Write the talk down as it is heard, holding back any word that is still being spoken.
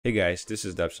Hey guys, this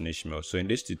is Dabson Ishmael. So in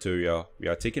this tutorial, we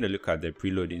are taking a look at the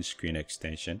preloading screen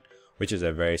extension, which is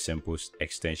a very simple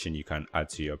extension you can add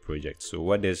to your project. So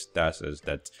what this does is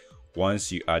that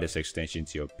once you add this extension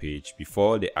to your page,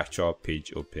 before the actual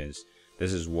page opens,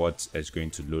 this is what is going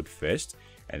to load first,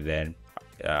 and then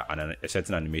a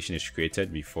certain animation is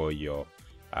created before your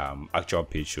actual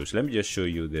page shows. Let me just show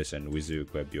you this in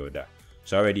WYSIWYG Web Builder.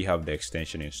 So I already have the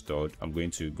extension installed. I'm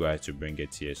going to go ahead to bring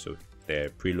it here. So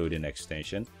the preloading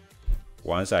extension.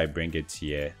 Once I bring it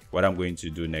here, what I'm going to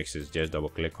do next is just double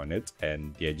click on it,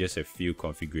 and there are just a few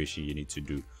configurations you need to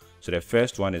do. So the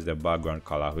first one is the background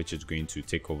color, which is going to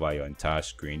take over your entire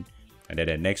screen, and then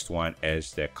the next one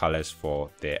is the colors for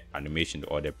the animation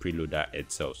or the preloader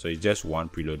itself. So it's just one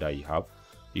preloader you have.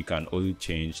 You can only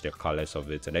change the colors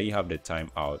of it, and then you have the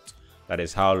timeout. That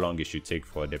is how long it should take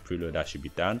for the preloader should be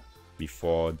done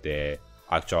before the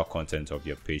actual content of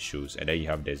your page shows. And then you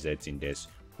have the Z index,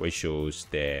 which shows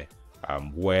the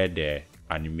where the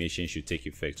animation should take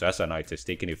effect. So as of now, it is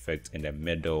taking effect in the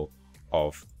middle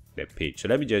of the page. So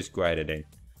let me just go ahead and then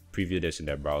preview this in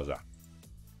the browser.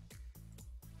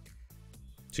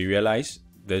 So you realize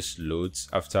this loads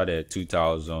after the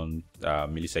 2000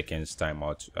 milliseconds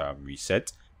timeout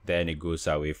reset. Then it goes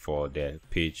away for the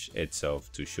page itself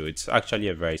to show. It's actually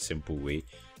a very simple way.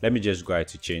 Let me just go ahead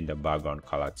to change the background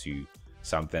color to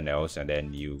something else, and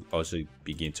then you also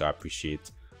begin to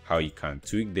appreciate how you can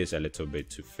tweak this a little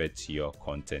bit to fit your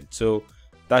content. So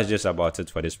that's just about it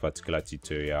for this particular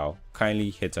tutorial. Kindly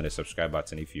hit on the subscribe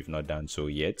button if you've not done so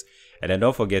yet, and then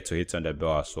don't forget to hit on the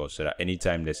bell as well, so that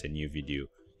anytime there's a new video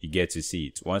you get to see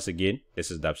it. Once again, this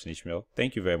is Dabson Ishmael.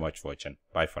 Thank you very much for watching.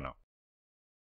 Bye for now.